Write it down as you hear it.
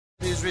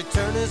His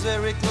return is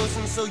very close,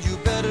 and so you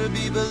better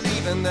be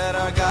believing that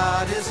our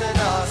God is an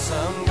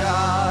awesome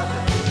God.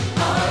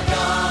 Our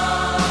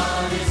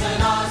God is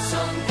an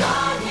awesome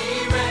God.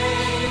 He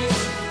reigns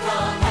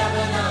from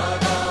heaven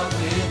above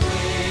with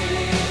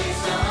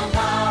wisdom,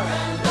 power,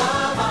 and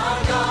love.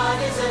 Our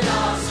God is an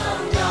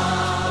awesome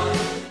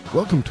God.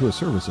 Welcome to a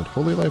service at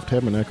Holy Life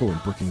Tabernacle in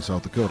Brookings,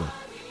 South Dakota.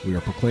 We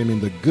are proclaiming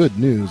the good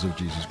news of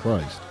Jesus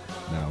Christ.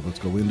 Now let's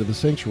go into the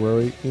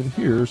sanctuary, and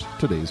here's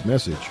today's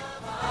message.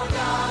 Our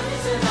God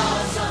is an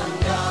awesome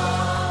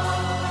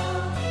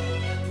God.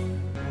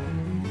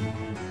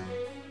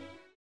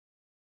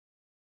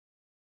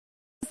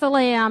 The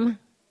Lamb.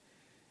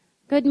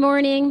 Good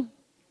morning.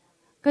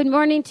 Good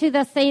morning to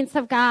the saints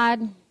of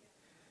God.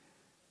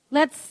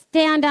 Let's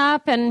stand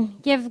up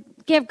and give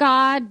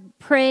God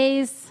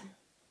praise.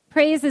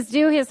 Praise is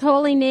due his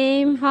holy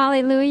name.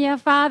 Hallelujah.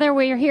 Father,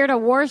 we are here to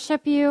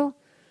worship you.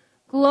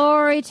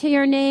 Glory to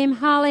your name.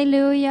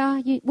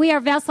 Hallelujah. We are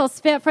vessels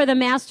fit for the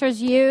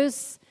Master's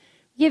use.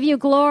 Give you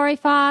glory,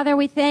 Father.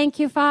 We thank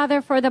you,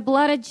 Father, for the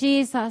blood of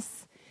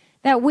Jesus,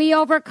 that we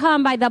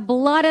overcome by the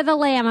blood of the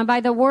Lamb and by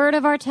the word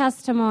of our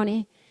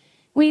testimony.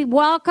 We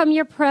welcome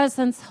your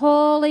presence,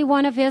 Holy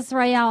One of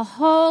Israel.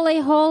 Holy,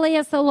 holy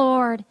is the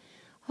Lord.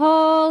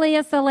 Holy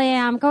is the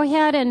Lamb. Go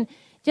ahead and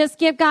just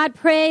give God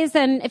praise.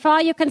 And if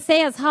all you can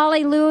say is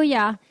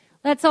hallelujah,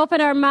 let's open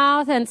our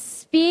mouth and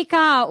speak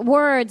out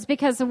words,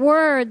 because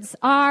words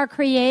are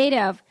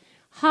creative.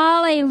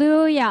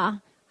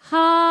 Hallelujah.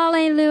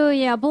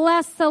 Hallelujah.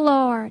 Bless the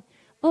Lord.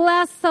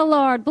 Bless the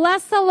Lord.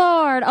 Bless the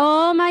Lord,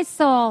 oh my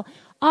soul.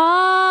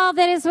 All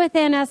that is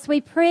within us, we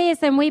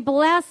praise and we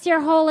bless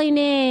your holy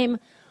name.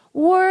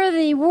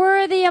 Worthy,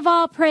 worthy of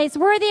all praise,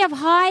 worthy of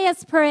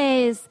highest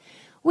praise.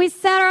 We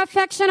set our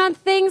affection on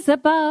things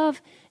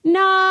above,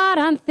 not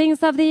on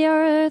things of the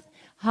earth.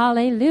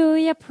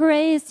 Hallelujah,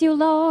 praise you,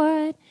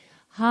 Lord.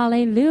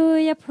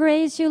 Hallelujah,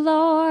 praise you,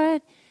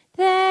 Lord.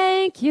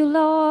 Thank you,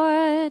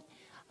 Lord.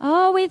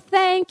 Oh, we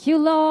thank you,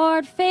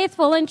 Lord.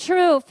 Faithful and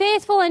true,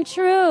 faithful and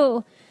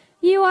true.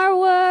 You are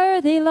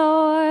worthy,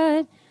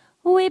 Lord.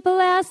 We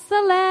bless the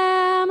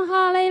Lamb.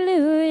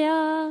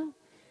 Hallelujah.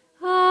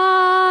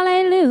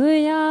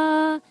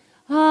 Hallelujah.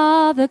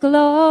 All the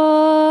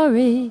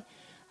glory,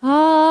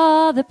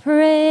 all the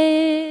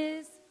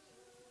praise.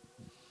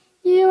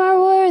 You are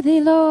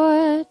worthy,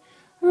 Lord.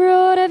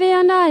 Go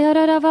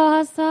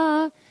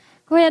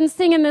ahead and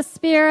sing in the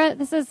Spirit.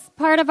 This is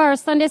part of our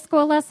Sunday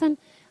school lesson.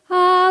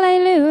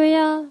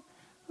 Hallelujah.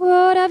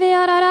 The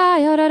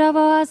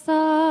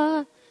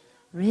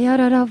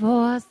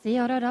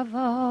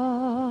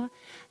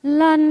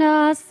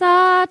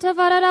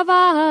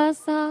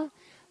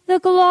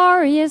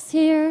glory is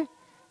here.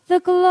 The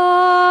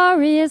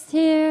glory is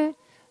here.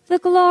 The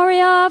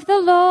glory of the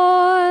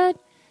Lord.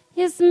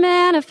 His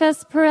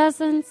manifest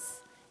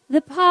presence.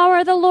 The power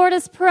of the Lord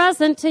is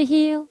present to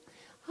heal.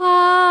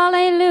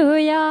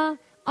 Hallelujah.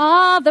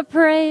 All the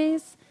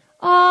praise,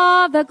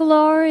 all the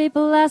glory,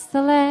 bless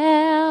the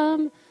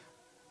Lamb.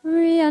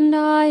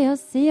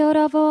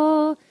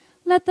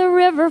 Let the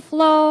river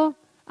flow.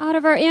 Out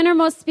of our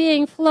innermost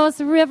being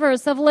flows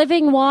rivers of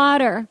living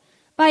water.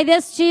 By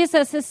this,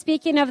 Jesus is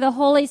speaking of the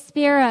Holy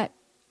Spirit.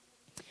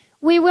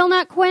 We will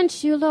not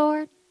quench you,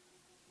 Lord.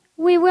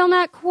 We will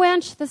not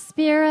quench the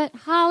Spirit.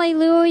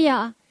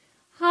 Hallelujah.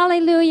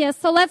 Hallelujah.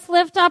 So let's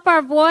lift up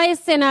our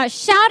voice in a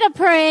shout of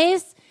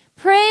praise.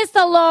 Praise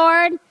the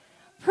Lord.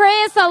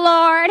 Praise the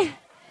Lord.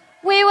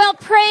 We will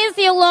praise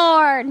you,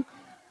 Lord.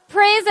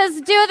 Praise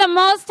is due the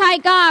Most High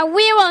God.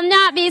 We will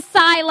not be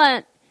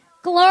silent.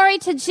 Glory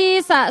to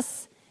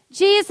Jesus.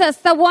 Jesus,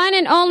 the one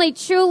and only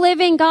true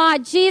living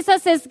God.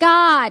 Jesus is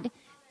God.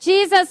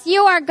 Jesus,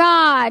 you are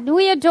God.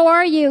 We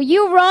adore you.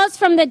 You rose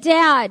from the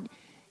dead.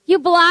 You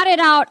blotted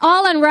out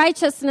all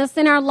unrighteousness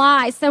in our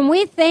lives, and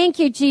we thank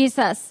you,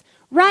 Jesus.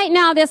 Right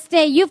now, this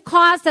day, you've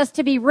caused us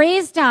to be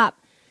raised up.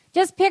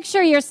 Just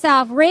picture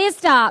yourself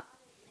raised up.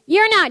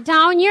 You're not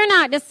down. You're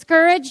not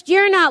discouraged.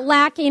 You're not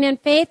lacking in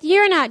faith.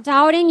 You're not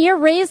doubting. You're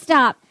raised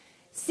up,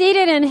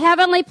 seated in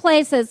heavenly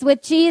places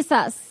with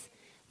Jesus.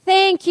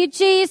 Thank you,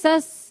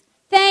 Jesus.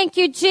 Thank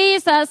you,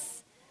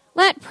 Jesus.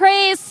 Let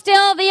praise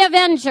still the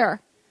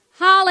avenger.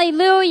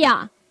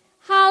 Hallelujah.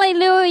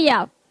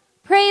 Hallelujah.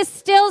 Praise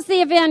stills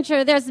the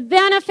avenger. There's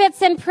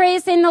benefits in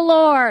praising the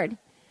Lord.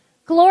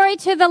 Glory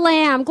to the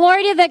Lamb.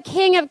 Glory to the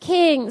King of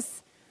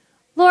Kings.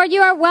 Lord,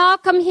 you are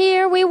welcome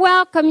here. We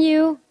welcome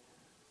you.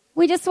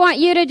 We just want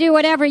you to do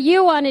whatever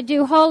you want to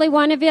do, Holy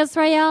One of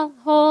Israel.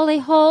 Holy,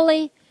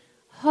 holy,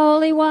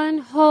 Holy One,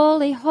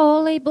 holy,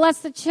 holy. Bless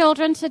the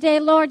children today,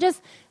 Lord.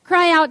 Just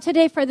cry out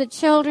today for the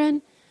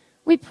children.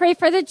 We pray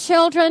for the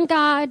children,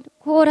 God.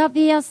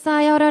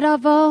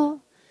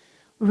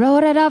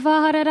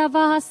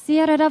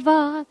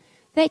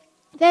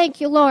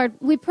 Thank you, Lord.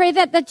 We pray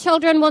that the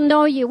children will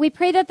know you. We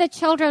pray that the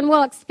children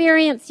will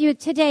experience you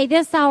today,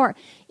 this hour,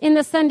 in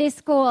the Sunday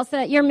schools,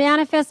 that your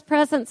manifest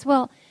presence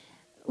will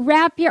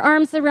wrap your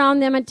arms around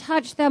them and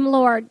touch them,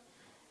 Lord.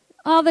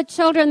 All the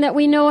children that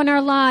we know in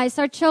our lives,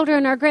 our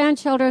children, our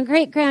grandchildren,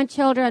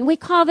 great-grandchildren, we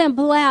call them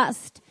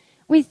blessed.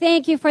 We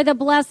thank you for the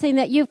blessing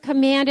that you've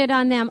commanded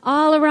on them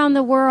all around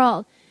the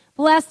world.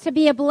 Blessed to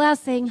be a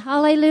blessing.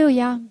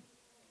 Hallelujah.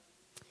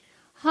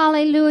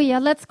 Hallelujah.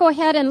 Let's go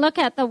ahead and look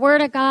at the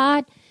Word of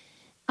God.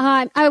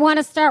 I want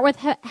to start with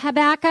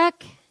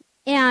Habakkuk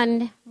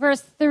and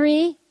verse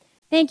 3.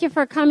 Thank you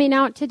for coming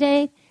out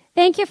today.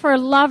 Thank you for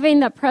loving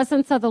the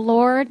presence of the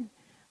Lord,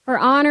 for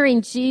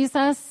honoring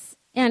Jesus.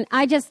 And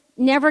I just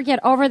never get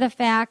over the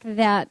fact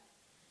that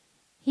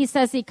he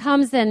says he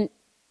comes and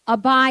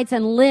abides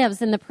and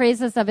lives in the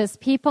praises of his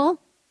people.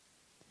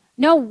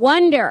 No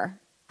wonder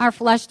our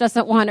flesh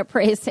doesn't want to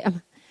praise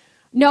him.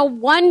 No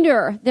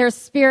wonder there's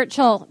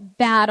spiritual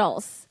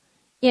battles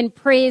in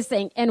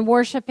praising and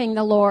worshiping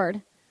the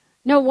Lord.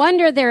 No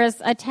wonder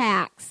there's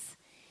attacks.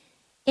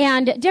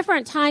 And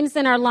different times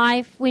in our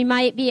life, we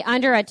might be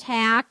under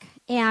attack.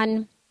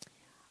 And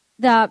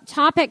the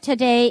topic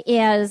today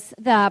is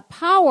the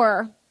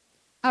power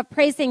of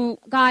praising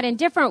God in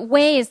different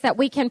ways that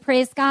we can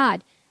praise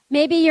God.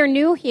 Maybe you're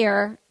new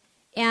here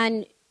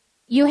and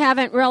you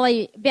haven't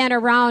really been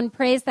around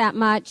praise that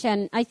much.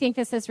 And I think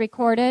this is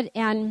recorded.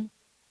 And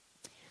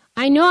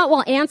I know it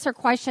will answer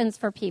questions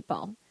for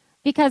people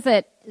because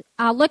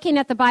looking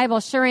at the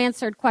Bible sure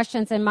answered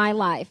questions in my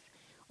life.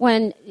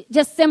 When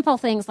just simple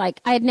things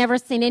like I had never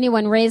seen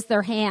anyone raise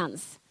their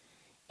hands.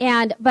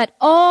 But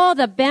all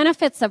the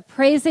benefits of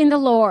praising the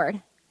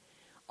Lord,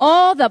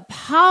 all the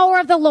power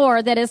of the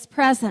Lord that is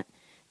present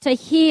to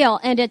heal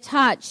and to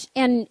touch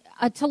and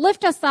to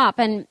lift us up.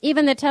 And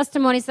even the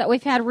testimonies that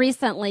we've had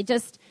recently,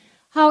 just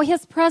how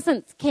his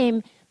presence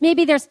came.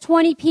 Maybe there's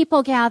 20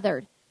 people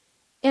gathered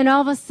and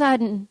all of a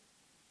sudden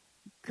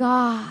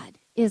God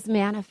is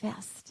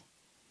manifest.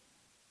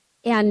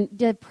 And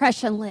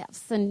depression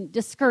lifts and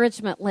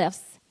discouragement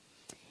lifts.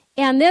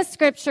 And this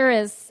scripture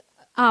is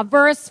a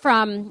verse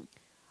from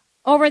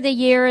over the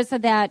years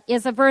that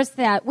is a verse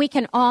that we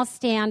can all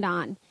stand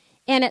on.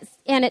 And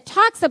it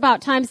talks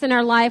about times in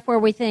our life where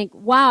we think,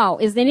 wow,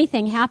 is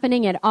anything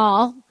happening at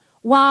all?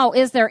 Wow,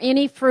 is there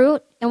any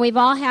fruit? And we've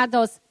all had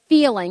those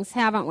feelings,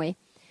 haven't we?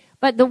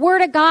 But the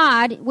Word of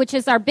God, which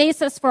is our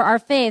basis for our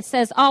faith,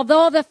 says,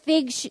 although the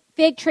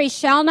fig tree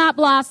shall not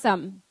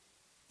blossom,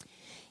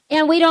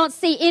 and we don't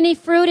see any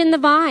fruit in the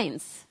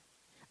vines,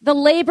 the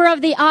labor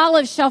of the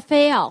olive shall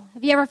fail.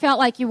 Have you ever felt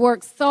like you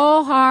work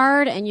so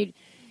hard and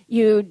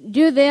you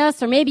do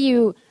this, or maybe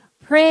you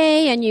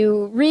pray and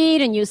you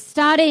read and you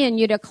study and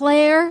you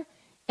declare,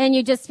 and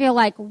you just feel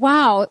like,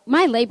 wow,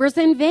 my labor's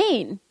in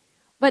vain.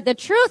 But the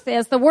truth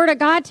is, the Word of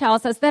God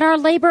tells us that our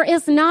labor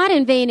is not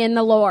in vain in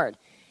the Lord.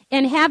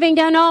 And having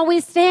done all, we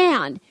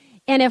stand.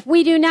 And if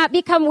we do not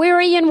become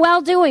weary in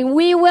well-doing,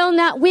 we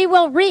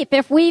will reap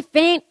if we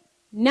faint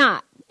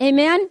not.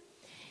 Amen?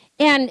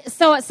 And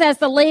so it says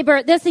the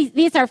labor,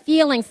 these are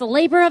feelings. The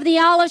labor of the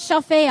olive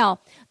shall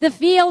fail. The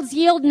fields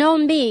yield no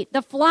meat.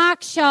 The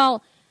flock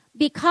shall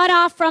be cut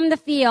off from the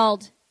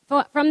field,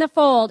 from the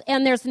fold,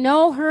 and there's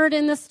no herd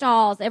in the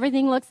stalls.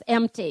 Everything looks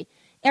empty.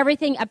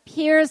 Everything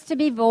appears to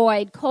be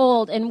void,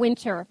 cold, and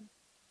winter.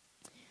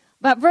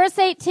 But verse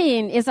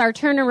 18 is our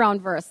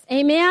turnaround verse.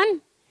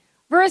 Amen?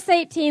 Verse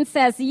 18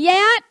 says,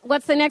 yet,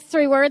 what's the next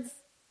three words?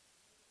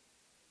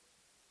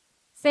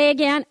 Say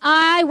again,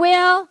 I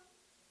will.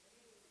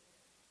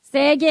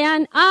 Say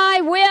again,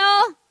 I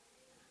will.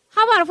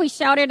 How about if we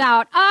shout it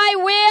out? I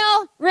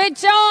will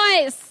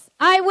rejoice.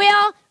 I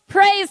will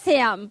praise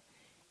him.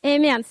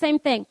 Amen. Same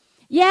thing.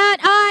 Yet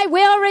I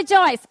will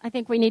rejoice. I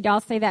think we need to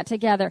all say that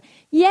together.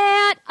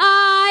 Yet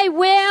I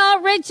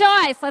will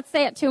rejoice. Let's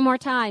say it 2 more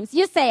times.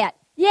 You say it.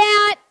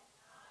 Yet.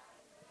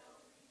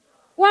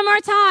 One more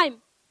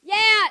time.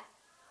 Yet.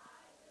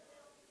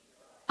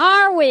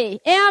 Are we?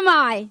 Am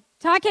I?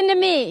 Talking to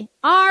me.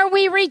 Are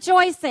we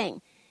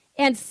rejoicing?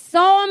 And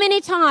so many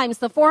times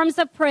the forms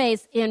of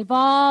praise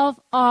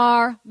involve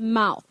our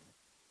mouth.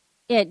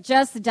 It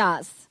just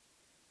does.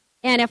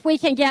 And if we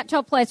can get to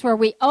a place where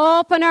we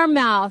open our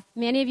mouth,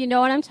 many of you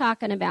know what I'm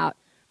talking about,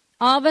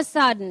 all of a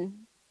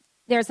sudden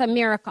there's a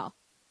miracle.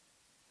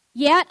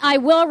 Yet I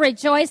will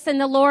rejoice in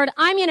the Lord.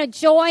 I'm going to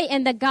joy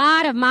in the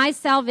God of my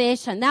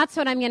salvation. That's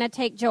what I'm going to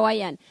take joy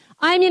in.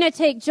 I'm going to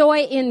take joy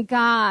in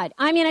God.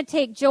 I'm going to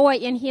take joy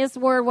in his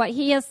word, what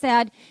he has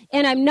said,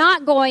 and I'm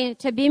not going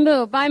to be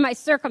moved by my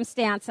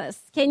circumstances.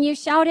 Can you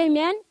shout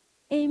amen?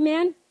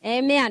 Amen?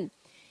 Amen.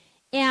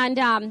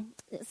 And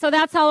so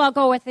that's how I'll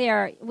go with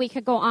there. We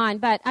could go on.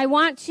 But I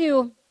want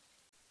to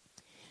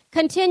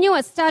continue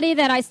a study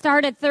that I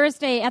started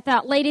Thursday at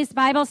that ladies'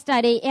 Bible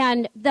study,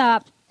 and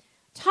the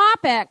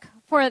topic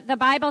for the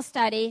Bible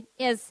study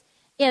is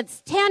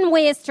it's 10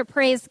 ways to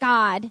praise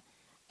God.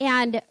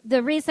 And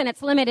the reason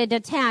it's limited to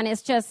 10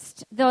 is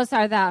just those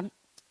are the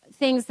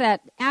things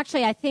that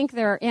actually I think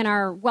they're in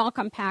our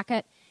welcome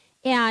packet.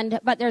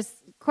 But there's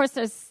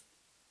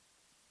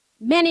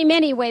many,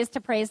 many ways to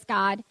praise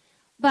God.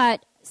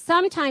 But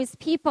sometimes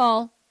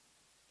people,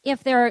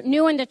 if they're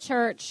new into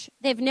church,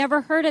 they've never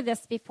heard of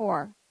this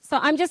before. So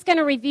I'm just going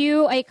to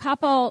review a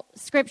couple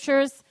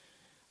scriptures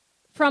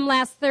from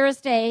last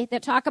Thursday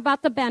that talk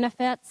about the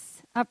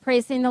benefits of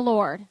praising the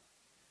Lord.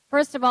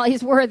 First of all,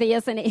 he's worthy,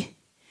 isn't he?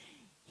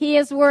 He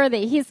is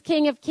worthy. He's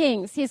King of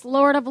kings. He's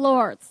Lord of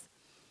lords.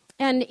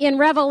 And in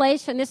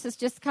Revelation, this is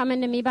just coming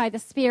to me by the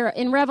Spirit.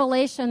 In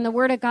Revelation, the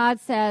Word of God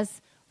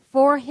says,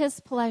 for his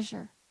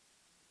pleasure,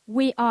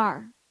 we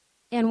are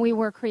and we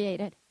were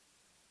created.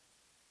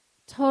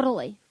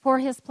 Totally, for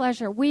his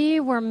pleasure.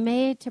 We were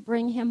made to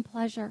bring him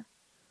pleasure.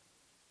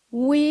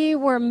 We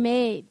were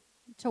made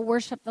to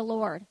worship the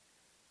Lord.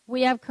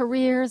 We have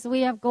careers,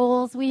 we have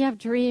goals, we have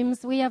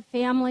dreams, we have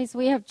families,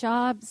 we have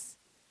jobs.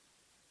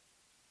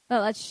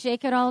 But let's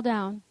shake it all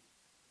down.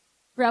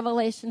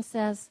 Revelation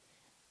says,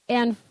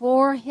 and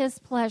for his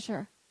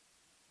pleasure,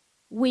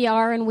 we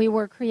are and we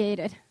were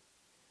created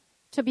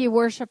to be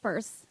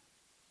worshipers,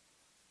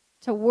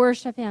 to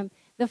worship him.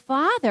 The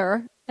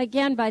Father,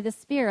 again by the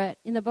Spirit,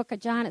 in the book of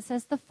John, it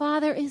says the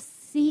Father is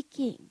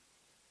seeking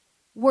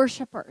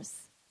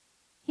worshipers.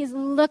 He's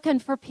looking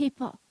for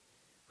people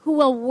who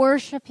will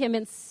worship him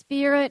in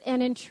spirit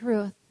and in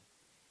truth.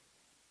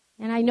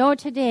 And I know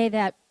today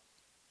that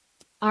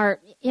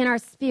in our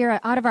spirit,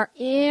 out of our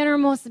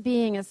innermost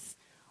being is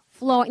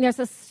flowing, there's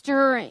a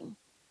stirring,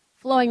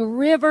 flowing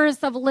rivers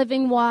of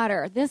living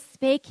water. This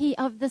spake he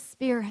of the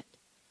Spirit.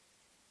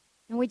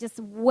 And we just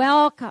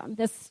welcome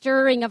the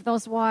stirring of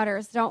those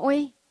waters, don't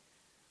we?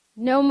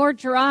 No more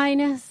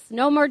dryness,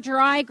 no more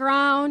dry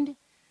ground.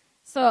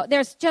 So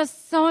there's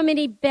just so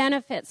many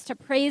benefits to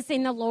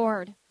praising the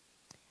Lord.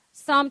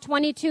 Psalm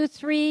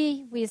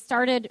 22:3, we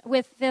started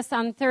with this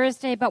on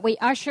Thursday, but we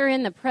usher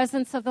in the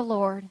presence of the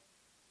Lord.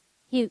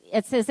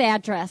 It's his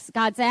address.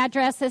 God's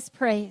address is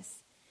praise.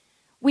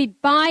 We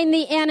bind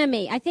the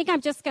enemy. I think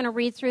I'm just going to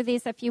read through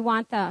these. If you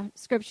want the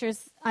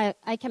scriptures,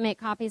 I can make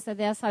copies of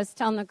this. I was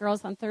telling the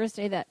girls on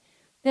Thursday that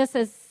this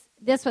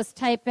was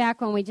typed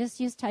back when we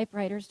just used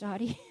typewriters,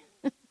 Dottie.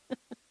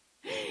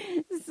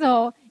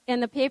 So,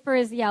 and the paper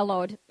is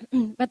yellowed,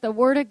 but the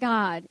Word of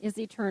God is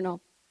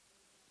eternal.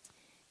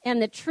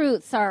 And the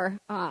truths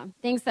are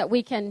things that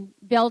we can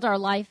build our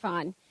life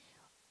on.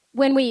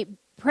 When we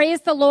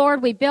praise the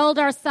Lord, we build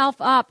ourselves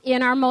up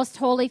in our most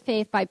holy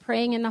faith by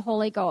praying in the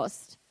Holy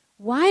Ghost.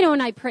 Why don't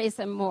I praise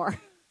him more?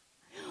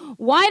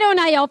 Why don't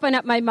I open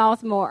up my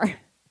mouth more?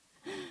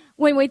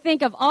 When we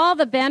think of all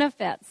the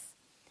benefits.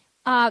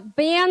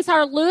 Bands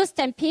are loosed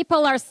and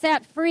people are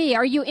set free.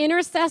 Are you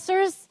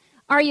intercessors?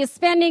 Are you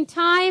spending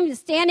time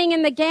standing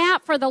in the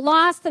gap for the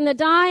lost and the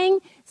dying?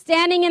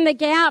 Standing in the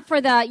gap for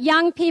the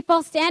young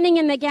people? Standing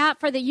in the gap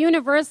for the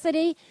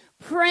university?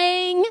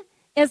 Praying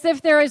as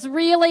if there is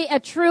really a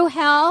true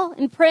hell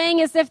and praying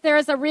as if there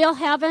is a real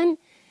heaven?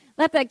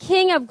 Let the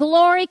King of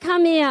glory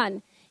come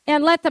in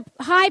and let the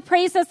high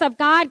praises of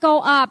God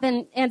go up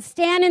and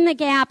stand in the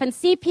gap and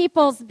see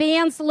people's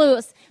bands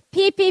loose.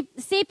 See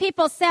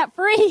people set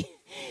free.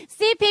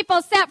 See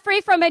people set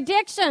free from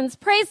addictions.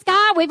 Praise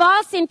God. We've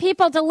all seen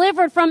people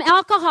delivered from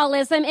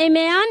alcoholism.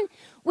 Amen.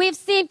 We've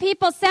seen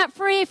people set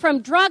free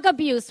from drug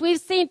abuse. We've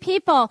seen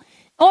people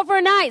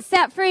overnight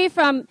set free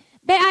from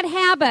bad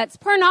habits,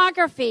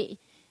 pornography,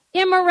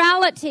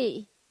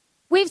 immorality.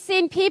 We've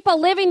seen people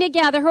living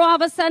together who all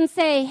of a sudden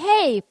say,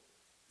 hey,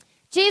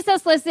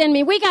 Jesus lives in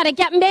me. We got to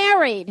get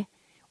married.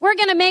 We're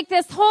going to make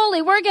this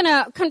holy. We're going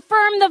to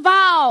confirm the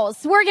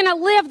vows. We're going to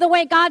live the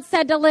way God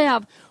said to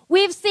live.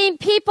 We've seen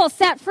people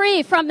set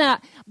free from the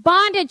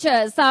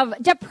bondages of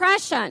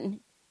depression,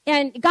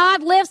 and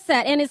God lifts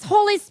it, and his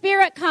Holy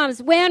Spirit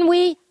comes when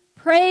we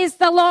praise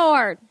the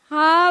Lord.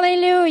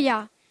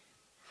 Hallelujah.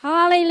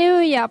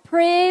 Hallelujah.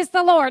 Praise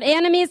the Lord.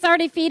 Enemies are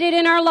defeated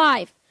in our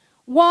life.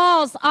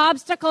 Walls,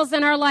 obstacles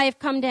in our life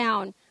come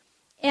down.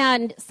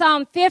 And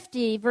Psalm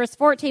 50, verse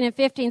 14 and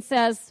 15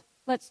 says,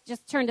 let's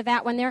just turn to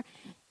that one there.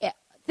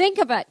 Think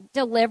of it,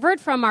 delivered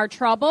from our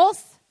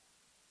troubles.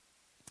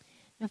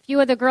 A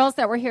few of the girls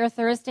that were here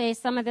Thursday,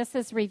 some of this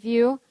is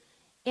review,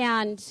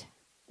 and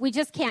we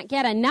just can't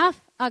get enough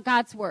of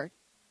God's word.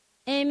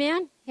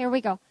 Amen? Here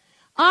we go.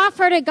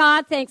 Offer to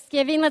God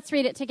thanksgiving. Let's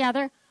read it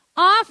together.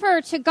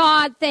 Offer to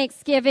God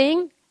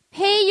thanksgiving.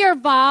 Pay your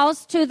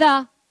vows to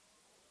the...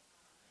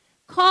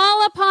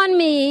 Call upon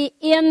me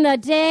in the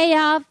day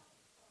of...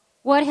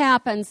 What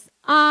happens?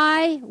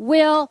 I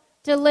will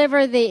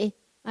deliver thee.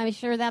 I'm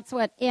sure that's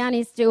what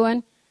Annie's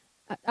doing.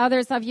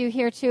 Others of you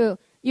here too.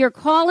 You're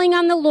calling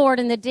on the Lord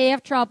in the day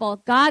of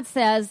trouble. God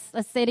says,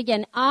 let's say it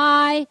again,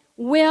 I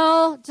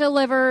will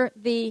deliver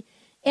thee,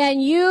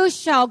 and you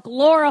shall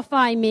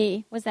glorify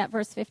me. Was that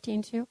verse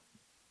 15 too?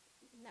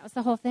 That was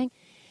the whole thing.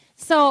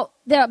 So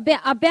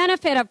a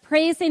benefit of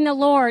praising the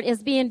Lord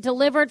is being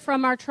delivered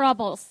from our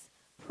troubles.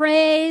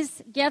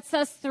 Praise gets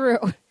us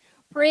through.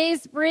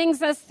 Praise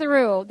brings us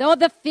through. Though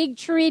the fig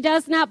tree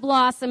does not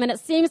blossom and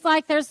it seems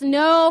like there's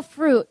no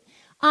fruit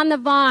on the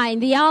vine,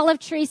 the olive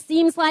tree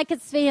seems like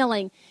it's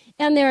failing,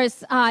 and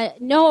there's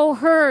no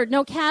herd,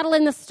 no cattle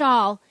in the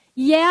stall,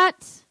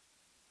 yet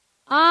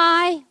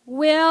I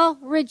will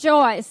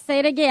rejoice. Say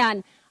it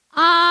again.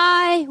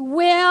 I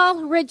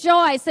will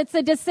rejoice. It's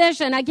a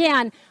decision.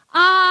 Again,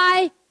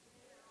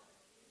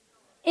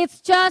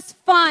 it's just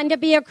fun to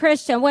be a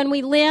Christian when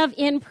we live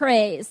in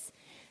praise.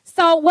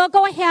 So we'll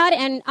go ahead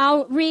and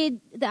I'll read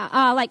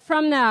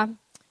from the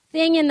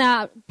thing in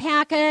the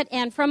packet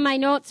and from my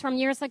notes from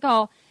years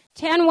ago,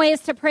 10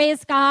 ways to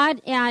praise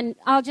God, and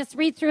I'll just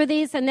read through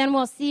these, and then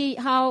we'll see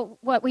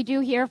what we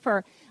do here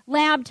for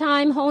lab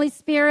time, Holy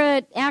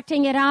Spirit,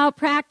 acting it out,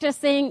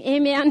 practicing,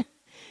 amen.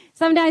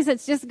 Sometimes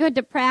it's just good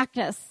to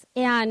practice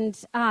and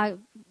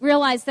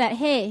realize that,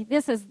 hey,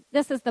 this is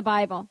the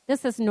Bible.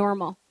 This is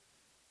normal,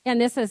 and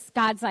this is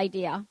God's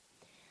idea.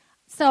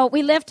 So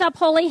we lift up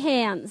holy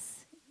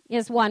hands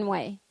is one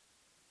way.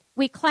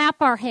 We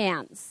clap our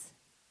hands.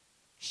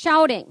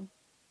 Shouting.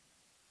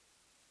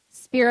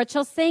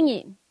 Spiritual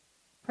singing.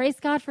 Praise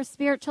God for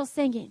spiritual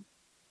singing.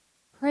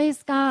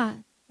 Praise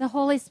God. The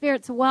Holy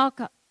Spirit's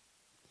welcome.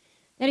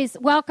 That He's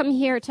welcome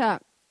here to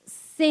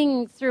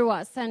sing through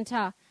us and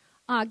to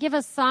give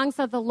us songs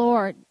of the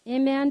Lord.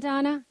 Amen,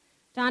 Donna?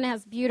 Donna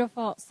has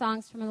beautiful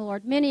songs from the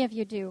Lord. Many of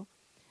you do.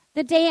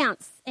 The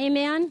dance.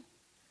 Amen?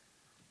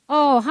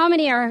 Oh, how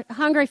many are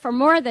hungry for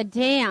more of the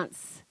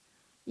dance?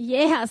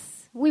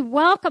 Yes, we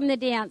welcome the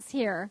dance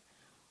here.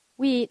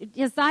 We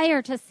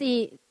desire to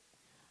see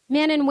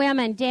men and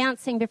women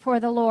dancing before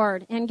the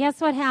Lord. And guess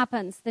what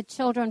happens? The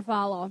children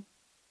follow.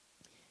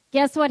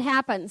 Guess what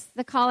happens?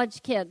 The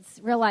college kids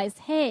realize,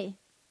 hey,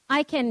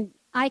 I can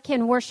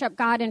worship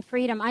God in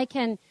freedom. I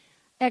can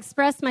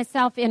express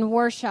myself in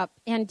worship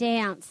and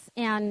dance.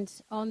 And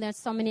there's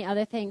so many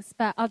other things,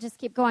 but I'll just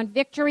keep going.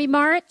 Victory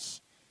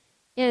March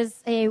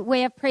is a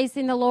way of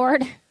praising the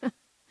Lord.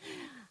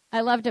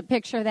 I love to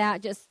picture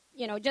that. Just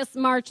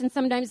march, and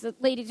sometimes the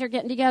ladies are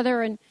getting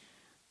together, and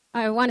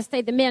I want to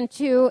say the men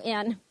too,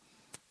 and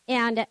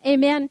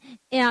amen.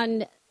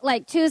 And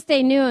like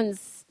Tuesday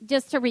noons,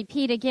 just to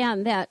repeat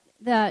again, that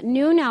the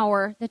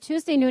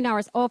Tuesday noon hour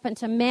is open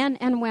to men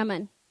and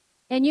women.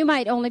 And you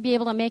might only be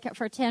able to make it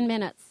for 10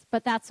 minutes,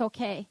 but that's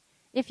okay.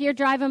 If you're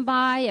driving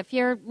by, if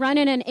you're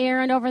running an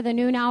errand over the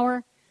noon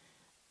hour,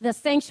 the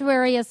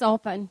sanctuary is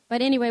open.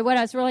 But anyway, what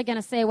I was really going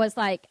to say was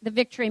like the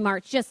victory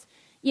march, just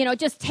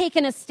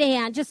taking a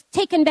stand, just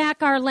taking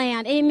back our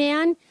land.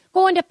 Amen?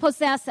 Going to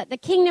possess it. The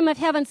kingdom of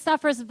heaven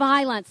suffers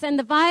violence, and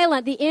the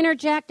violent, the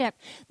interjective,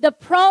 the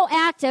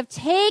proactive,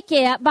 take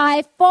it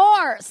by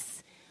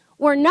force.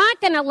 We're not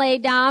going to lay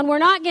down. We're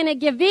not going to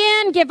give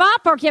in, give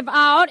up, or give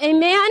out.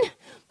 Amen?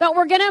 But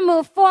we're going to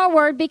move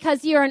forward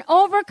because you're an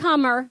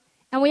overcomer,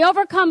 and we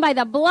overcome by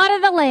the blood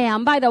of the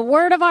Lamb, by the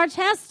word of our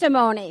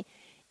testimony.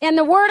 And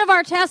the word of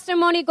our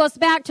testimony goes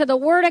back to the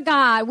word of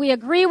God. We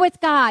agree with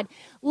God.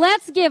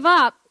 Let's give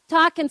up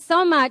talking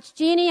so much.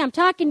 Jeannie, I'm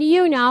talking to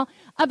you now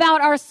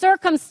about our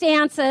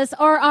circumstances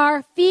or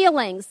our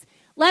feelings.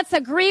 Let's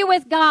agree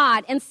with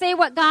God and say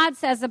what God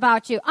says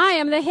about you. I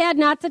am the head,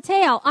 not the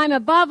tail. I'm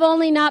above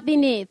only, not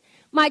beneath.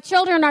 My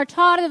children are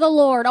taught of the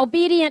Lord,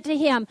 obedient to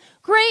Him.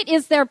 Great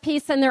is their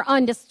peace and their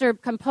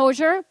undisturbed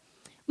composure.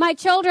 My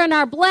children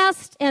are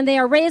blessed, and they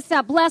are raised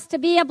up blessed to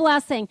be a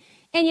blessing.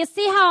 And you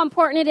see how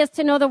important it is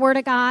to know the Word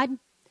of God?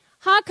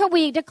 How could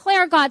we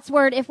declare God's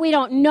Word if we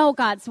don't know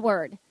God's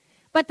Word?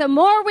 But the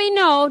more we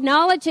know,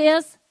 knowledge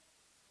is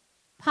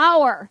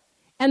power.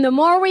 And the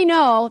more we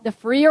know, the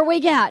freer we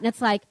get. And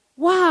it's like,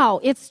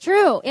 wow, it's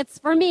true. It's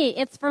for me.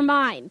 It's for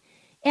mine.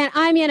 And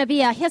I'm going to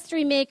be a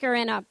history maker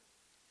and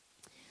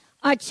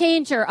a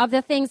changer of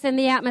the things in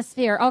the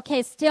atmosphere.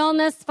 Okay,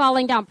 stillness,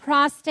 falling down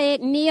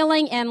prostrate,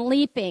 kneeling, and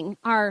leaping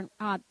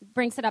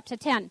brings it up to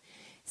 10.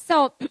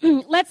 So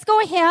let's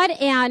go ahead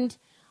and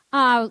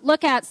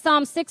look at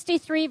Psalm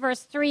 63,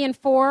 verse 3 and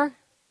 4.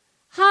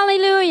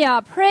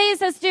 Hallelujah.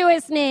 Praise is due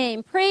His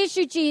name. Praise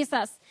you,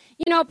 Jesus.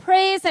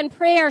 Praise and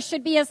prayer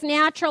should be as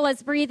natural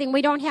as breathing.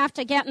 We don't have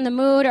to get in the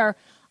mood or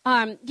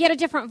get a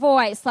different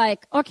voice.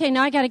 Like, okay,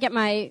 now I got to get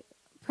my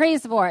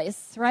praise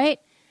voice, right?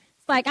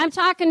 It's like I'm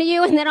talking to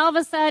you, and then all of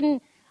a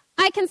sudden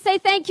I can say,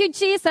 thank you,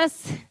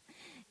 Jesus.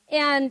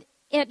 And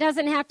it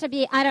doesn't have to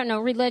be,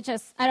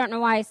 religious. I don't know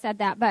why I said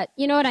that, but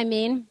you know what I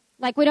mean?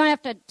 Like we don't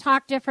have to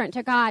talk different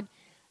to God.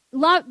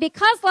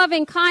 Because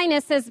loving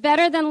kindness is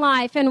better than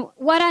life, and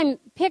what I'm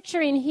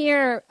picturing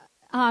here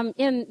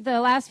in the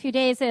last few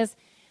days is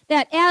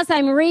that as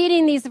I'm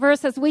reading these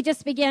verses, we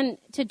just begin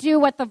to do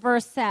what the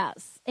verse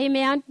says.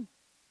 Amen?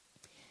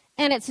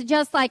 And it's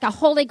just like a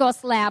Holy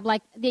Ghost lab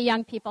like the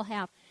young people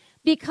have.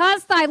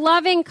 Because thy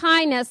loving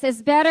kindness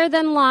is better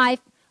than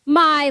life,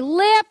 my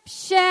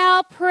lips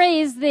shall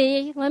praise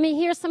thee. Let me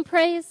hear some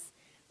praise.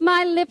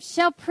 My lips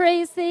shall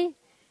praise thee.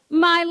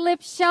 My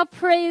lips shall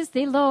praise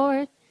thee,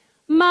 Lord.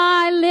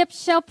 My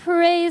lips shall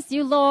praise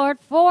you, Lord.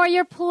 For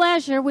your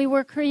pleasure we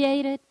were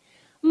created.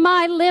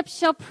 My lips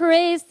shall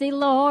praise thee,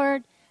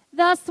 Lord.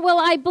 Thus will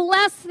I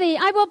bless thee.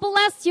 I will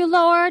bless you,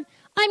 Lord.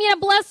 I'm going to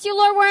bless you,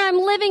 Lord, where I'm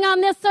living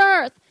on this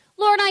earth.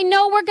 Lord, I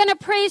know we're going to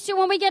praise you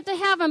when we get to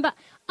heaven, but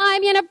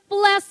I'm going to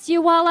bless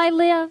you while I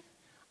live.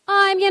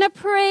 I'm going to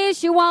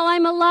praise you while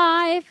I'm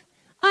alive.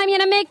 I'm going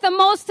to make the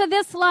most of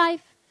this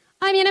life.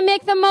 I'm going to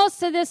make the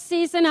most of this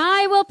season.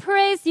 I will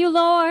praise you,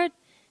 Lord.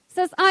 It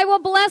says, I will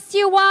bless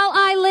you while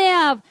I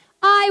live.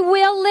 I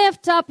will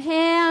lift up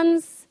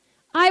hands.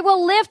 I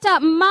will lift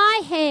up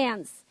my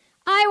hands.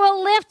 I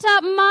will lift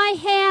up my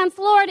hands,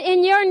 Lord,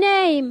 in your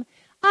name.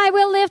 I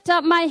will lift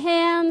up my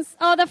hands.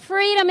 Oh, the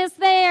freedom is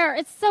there.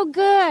 It's so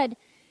good.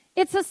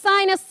 It's a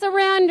sign of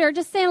surrender.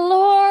 Just saying,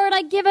 Lord,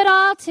 I give it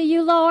all to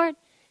you, Lord.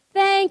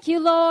 Thank you,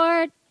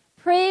 Lord.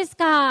 Praise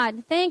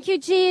God. Thank you,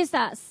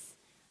 Jesus.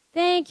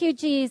 Thank you,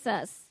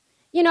 Jesus.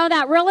 You know,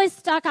 that really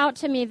stuck out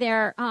to me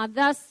there.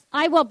 Thus,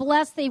 I will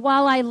bless thee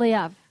while I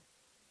live.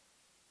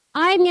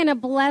 I'm going to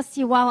bless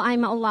you while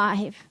I'm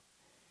alive.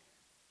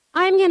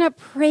 I'm going to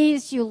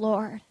praise you,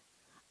 Lord.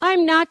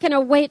 I'm not going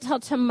to wait till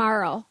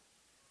tomorrow.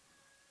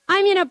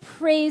 I'm going to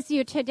praise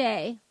you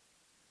today.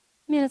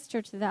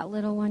 Minister to that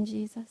little one,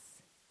 Jesus.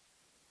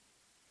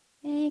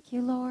 Thank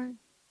you, Lord.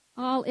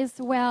 All is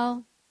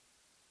well.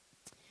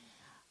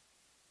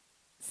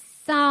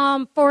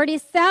 Psalm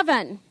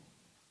 47.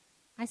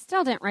 I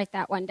still didn't write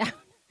that one down.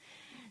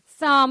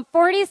 Psalm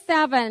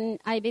 47,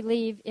 I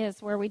believe,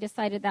 is where we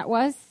decided that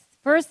was.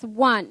 Verse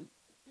 1.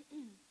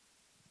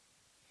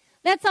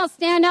 Let's all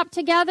stand up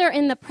together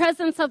in the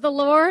presence of the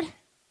Lord.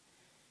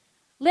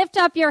 Lift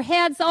up your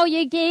heads, all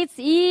ye gates,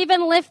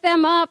 even lift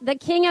them up. The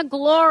King of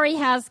glory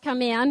has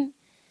come in.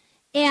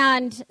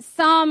 And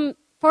Psalm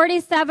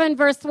 47,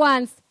 verse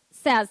 1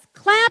 says,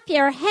 clap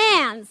your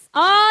hands,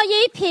 all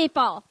ye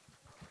people.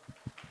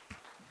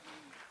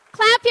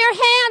 Clap your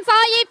hands,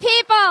 all ye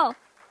people.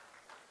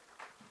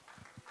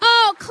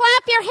 Oh,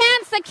 clap your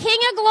hands, the King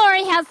of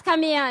glory has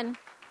come in.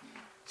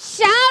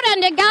 Shout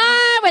unto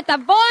God with the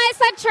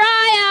voice of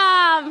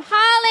triumph.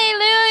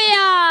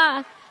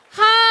 Hallelujah.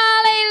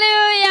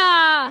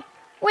 Hallelujah.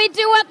 We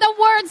do what the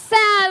word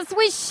says.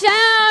 We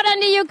shout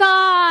unto you,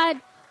 God.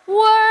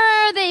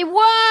 Worthy,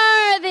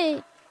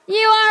 worthy.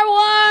 You are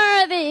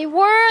worthy.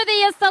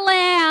 Worthy is the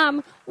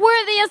Lamb.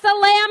 Worthy is the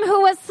Lamb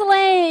who was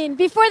slain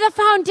before the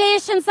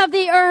foundations of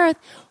the earth.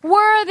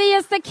 Worthy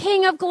is the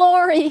King of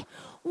glory.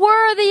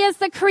 Worthy is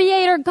the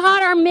Creator,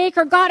 God our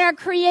Maker, God our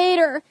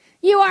Creator.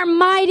 You are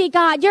mighty,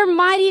 God. You're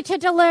mighty to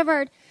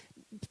deliver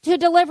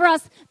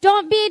us.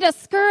 Don't be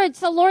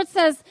discouraged. The Lord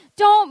says,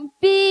 don't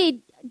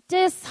be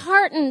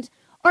disheartened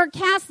or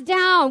cast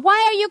down.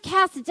 Why are you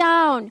cast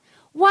down?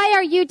 Why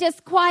are you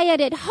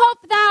disquieted?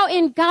 Hope thou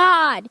in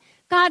God.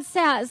 God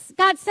says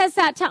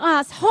that to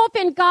us. Hope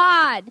in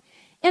God.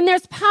 And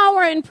there's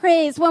power in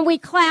praise when we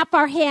clap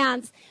our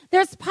hands.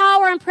 There's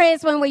power in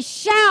praise when we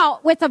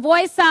shout with the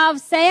voice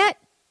of, say it.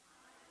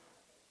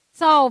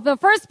 So the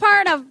first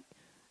part of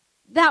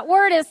that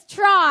word is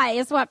try,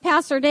 is what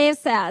Pastor Dave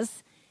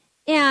says.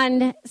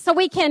 And so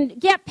we can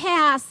get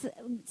past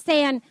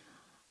saying,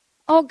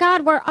 oh,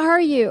 God, where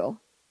are you?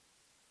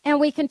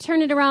 And we can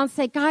turn it around and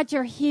say, God,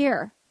 you're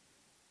here.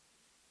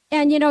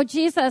 And, you know,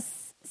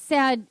 Jesus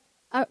said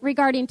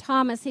regarding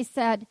Thomas, he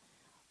said,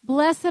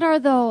 blessed are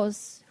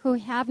those who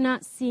have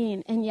not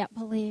seen and yet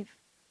believe.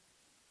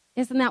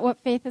 Isn't that what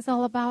faith is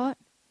all about?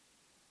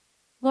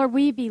 Lord,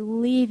 we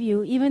believe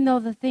you, even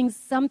though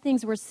some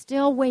things we're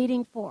still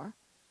waiting for.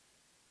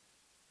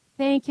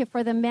 Thank you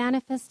for the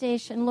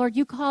manifestation. Lord,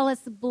 you call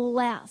us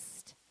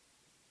blessed.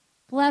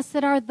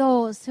 Blessed are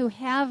those who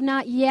have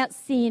not yet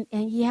seen,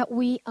 and yet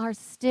we are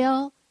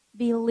still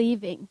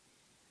believing.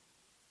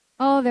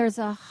 Oh, there's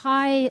a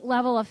high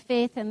level of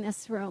faith in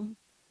this room.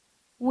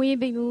 We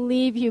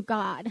believe you,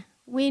 God.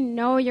 We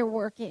know you're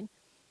working.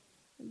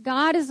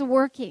 God is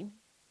working.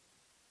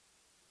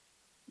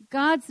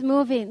 God's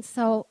moving,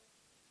 so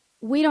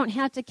we don't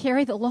have to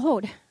carry the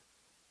load.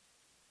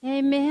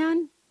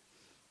 Amen.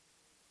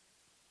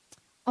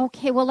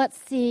 Okay, well, let's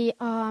see.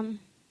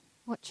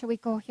 What should we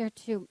go here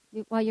to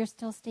while you're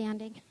still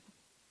standing?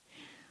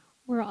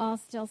 We're all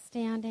still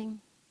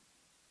standing.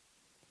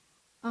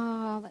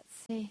 Let's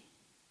see.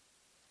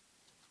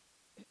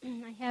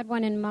 I had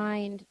one in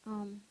mind.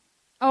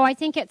 I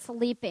think it's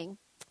leaping.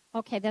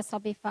 Okay, this will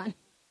be fun.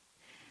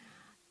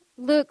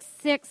 Luke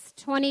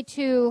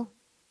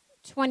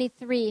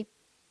 6:22-23.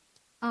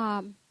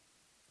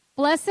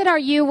 Blessed are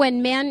you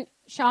when men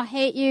shall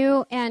hate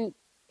you and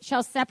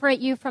shall separate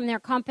you from their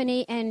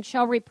company and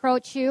shall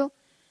reproach you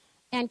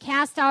and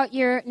cast out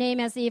your name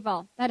as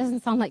evil. That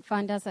doesn't sound like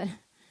fun, does it?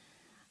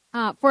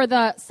 For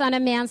the Son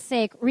of Man's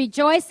sake.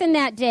 Rejoice in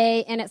that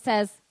day. And it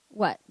says,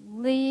 what?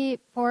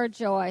 Leap for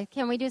joy.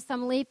 Can we do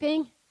some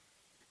leaping?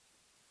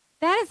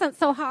 That isn't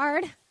so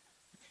hard.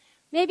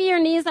 Maybe your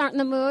knees aren't in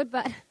the mood,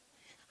 but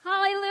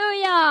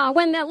hallelujah.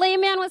 When the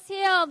lame man was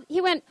healed, he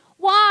went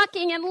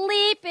walking and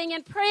leaping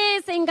and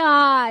praising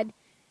God.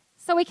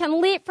 So we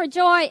can leap for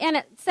joy. And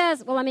it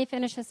says, well, let me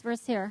finish this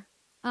verse here.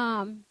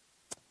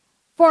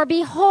 For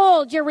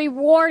behold, your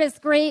reward is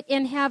great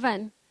in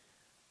heaven.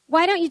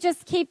 Why don't you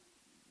just keep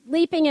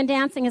leaping and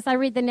dancing as I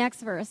read the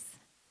next verse?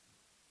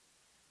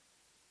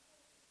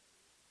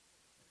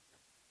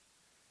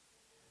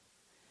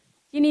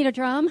 You need a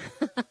drum?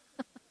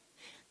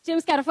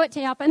 Jim's got a foot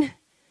tapping.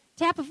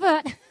 Tap a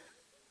foot.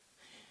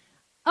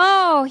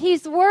 Oh,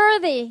 he's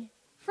worthy.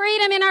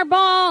 Freedom in our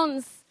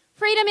bones.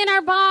 Freedom in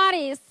our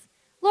bodies.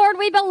 Lord,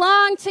 we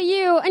belong to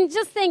you. And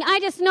just think,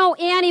 I just know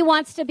Annie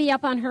wants to be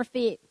up on her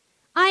feet.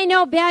 I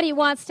know Betty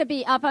wants to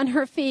be up on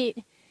her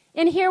feet.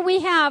 And here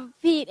we have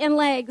feet and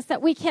legs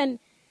that we can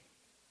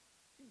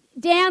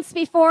dance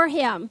before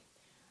him.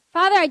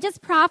 Father, I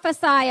just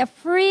prophesy a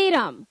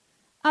freedom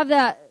of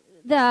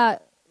the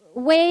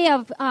way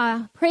of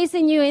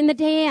praising you in the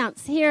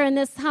dance here in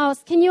this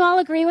house. Can you all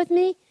agree with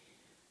me?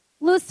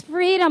 Loose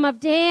freedom of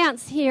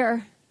dance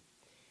here.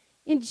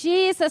 In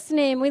Jesus'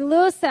 name, we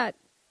loose it.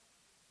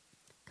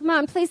 Come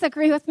on, please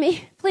agree with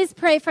me. Please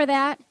pray for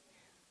that.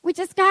 We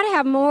just got to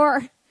have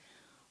more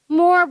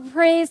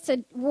praise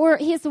to.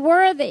 He's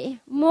worthy.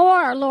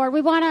 More, Lord.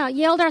 We want to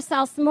yield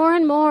ourselves more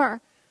and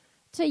more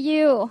to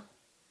you.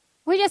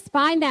 We just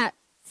bind that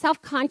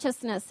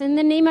self-consciousness in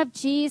the name of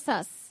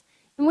Jesus.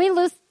 And we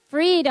lose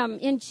freedom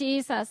in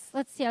Jesus.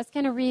 Let's see, I was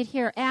going to read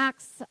here.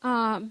 Acts.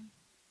 Hallelujah.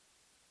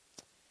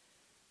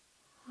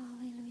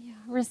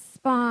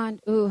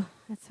 Respond. Ooh,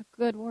 that's a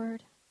good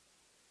word.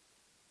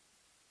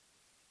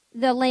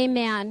 The lame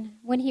man,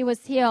 when he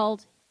was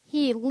healed,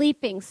 he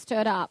leaping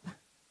stood up.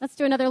 Let's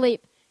do another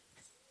leap.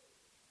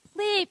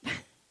 Leap.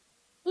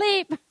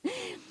 Leap.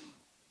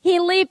 He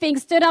leaping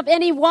stood up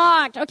and he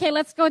walked. Okay,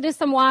 let's go do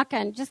some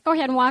walking. Just go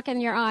ahead and walk in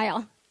your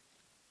aisle.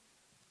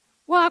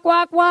 Walk,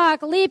 walk,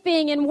 walk,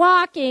 leaping and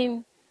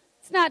walking.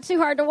 It's not too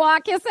hard to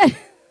walk, is it?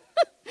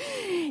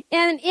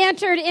 And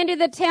entered into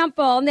the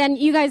temple. And then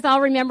you guys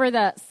all remember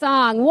the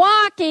song,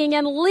 walking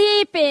and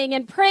leaping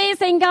and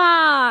praising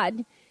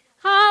God.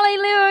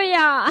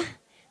 Hallelujah.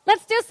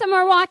 Let's do some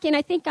more walking.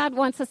 I think God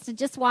wants us to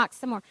just walk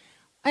some more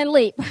and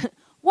leap.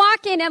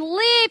 Walking and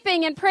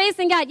leaping and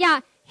praising God.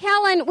 Yeah,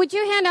 Helen, would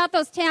you hand out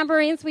those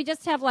tambourines? We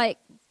just have like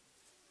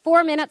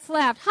 4 minutes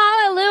left.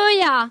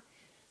 Hallelujah.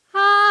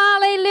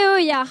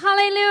 Hallelujah.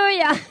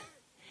 Hallelujah.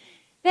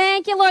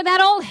 Thank you, Lord.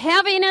 That old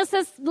heaviness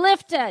is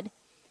lifted.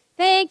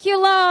 Thank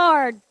you,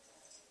 Lord.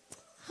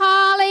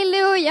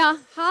 Hallelujah.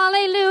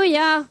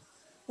 Hallelujah.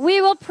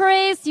 We will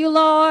praise you,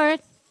 Lord.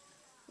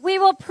 We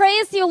will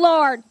praise you,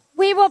 Lord.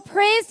 We will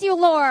praise you,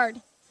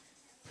 Lord.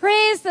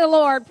 Praise the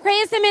Lord.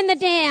 Praise him in the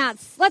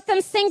dance. Let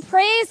them sing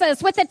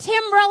praises with the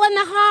timbrel and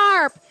the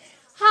harp.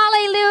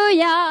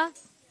 Hallelujah.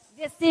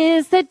 This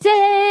is the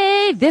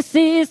day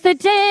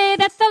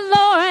that the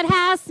Lord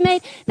has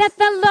made, that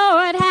the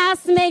Lord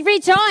has made.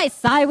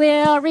 Rejoice, I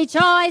will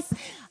rejoice.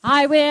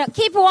 I will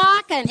keep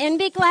walking and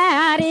be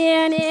glad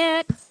in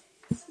it.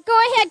 Go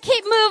ahead,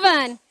 keep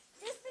moving.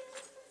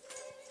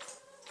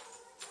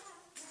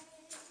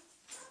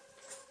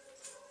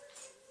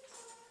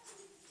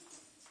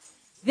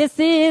 This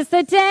is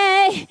the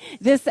day.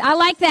 I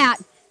like that.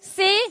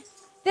 See?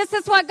 This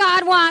is what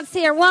God wants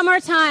here. One more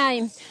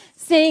time.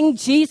 Sing,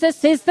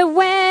 Jesus is the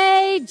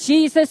way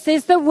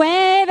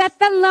that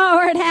the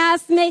Lord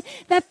has made,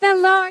 that the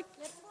Lord...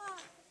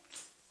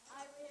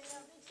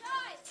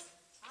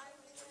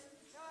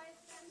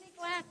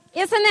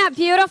 Isn't that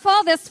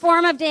beautiful, this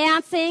form of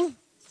dancing?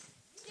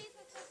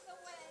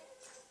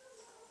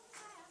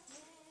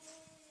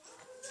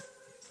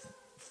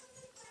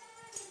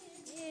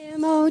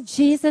 Oh,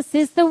 Jesus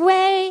is the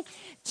way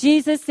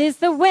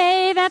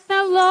that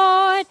the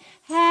Lord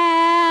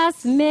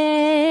has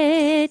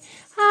made.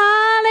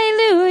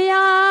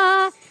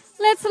 Hallelujah.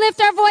 Let's lift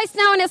our voice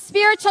now in a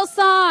spiritual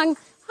song.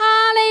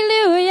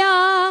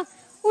 Hallelujah.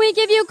 We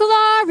give you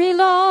glory,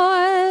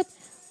 Lord.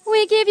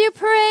 We give you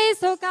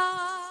praise, oh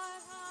God.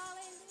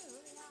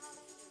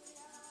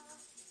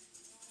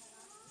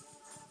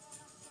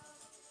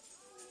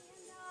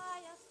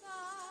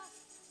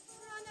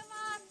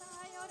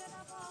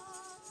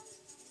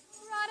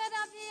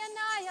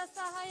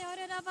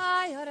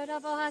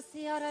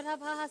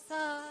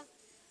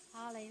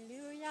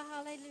 Hallelujah,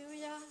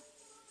 hallelujah.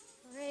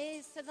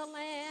 Praise to the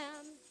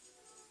Lamb.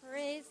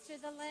 Praise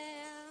to the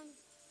Lamb.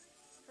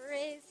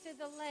 Praise to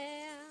the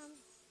Lamb.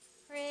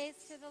 Praise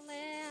to the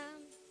Lamb.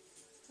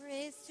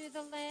 Praise to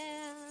the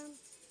Lamb.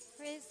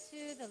 Praise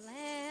to the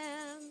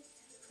Lamb.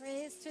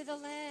 Praise to the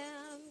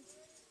Lamb.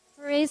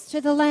 Praise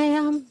to the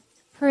Lamb.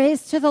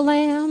 Praise to the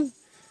Lamb.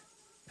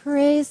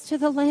 Praise to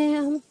the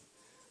Lamb.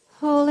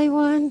 Holy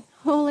One,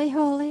 holy,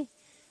 holy,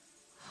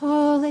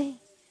 holy,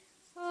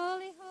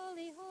 holy,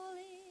 holy, holy,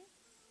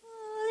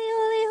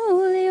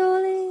 holy, holy,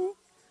 holy,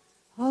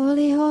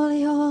 holy,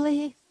 holy,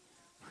 holy.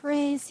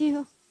 Praise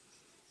you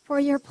for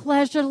your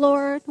pleasure,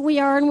 Lord. We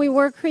are and we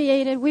were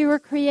created. We were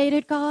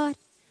created, God,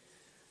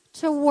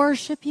 to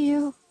worship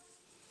you.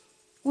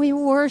 We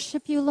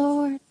worship you,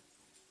 Lord.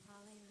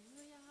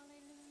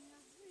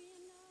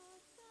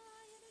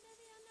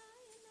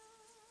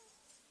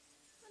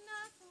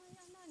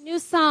 New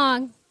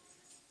song.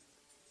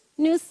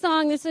 New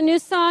song. There's a new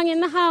song in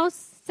the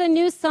house. It's a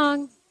new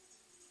song.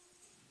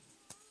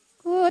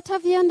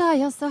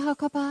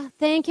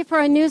 Thank you for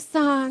a new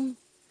song.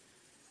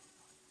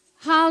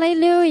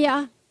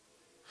 Hallelujah.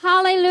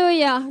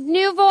 Hallelujah.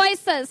 New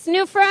voices,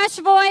 new fresh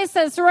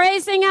voices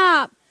raising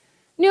up.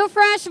 New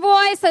fresh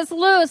voices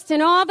loosed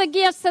in all the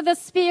gifts of the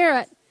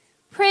Spirit.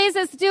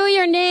 Praises due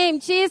your name,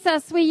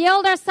 Jesus. We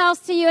yield ourselves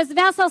to you as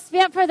vessels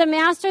fit for the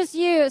Master's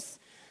use.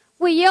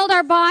 We yield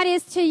our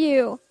bodies to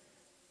you.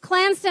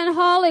 Cleansed and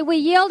holy, we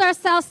yield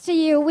ourselves to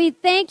you. We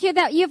thank you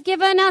that you've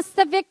given us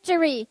the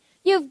victory.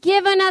 You've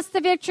given us the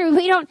victory.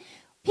 We don't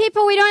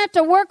have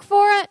to work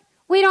for it.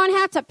 We don't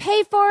have to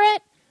pay for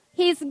it.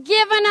 He's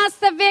given us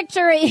the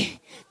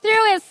victory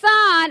through his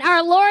Son,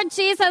 our Lord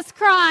Jesus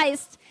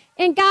Christ.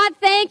 And God,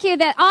 thank you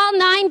that all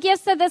 9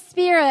 gifts of the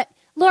Spirit,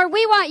 Lord,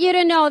 we want you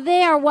to know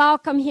they are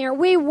welcome here.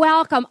 We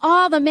welcome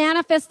all the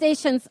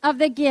manifestations of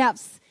the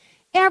gifts,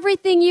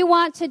 everything you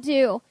want to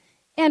do.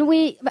 And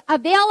we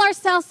avail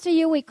ourselves to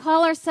you. We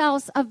call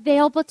ourselves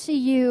available to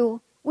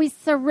you. We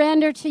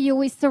surrender to you.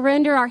 We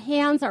surrender our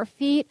hands, our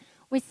feet.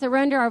 We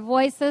surrender our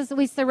voices.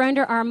 We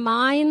surrender our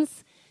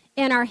minds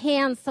and our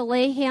hands to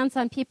lay hands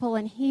on people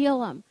and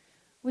heal them.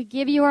 We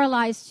give you our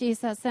lives,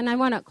 Jesus. And I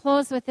want to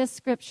close with this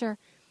scripture,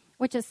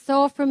 which is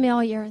so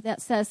familiar,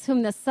 that says,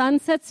 whom the Son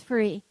sets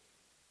free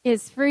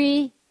is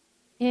free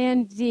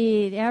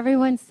indeed.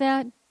 Everyone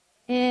said,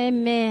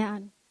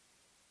 amen.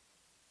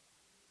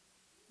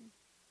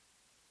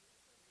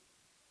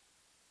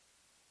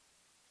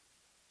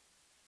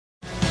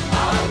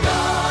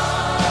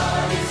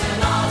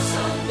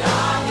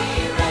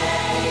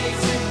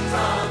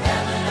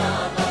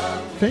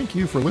 Thank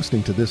you for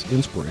listening to this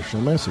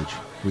inspirational message.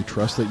 We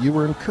trust that you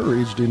were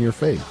encouraged in your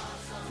faith.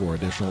 For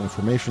additional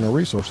information or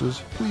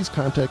resources, please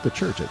contact the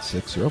church at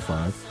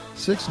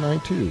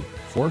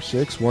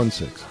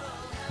 605-692-4616.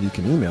 You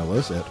can email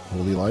us at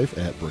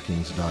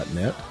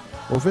holylife@brookings.net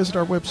or visit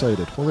our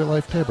website at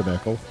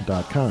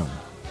holylifetabernacle.com.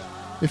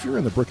 If you're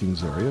in the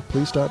Brookings area,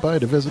 please stop by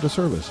to visit a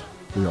service.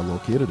 We are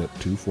located at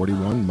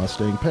 241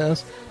 Mustang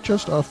Pass,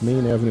 just off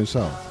Main Avenue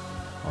South.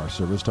 Our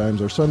service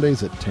times are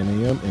Sundays at 10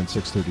 a.m. and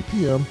 6:30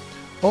 p.m.,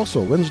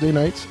 also Wednesday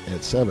nights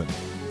at 7.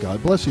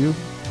 God bless you.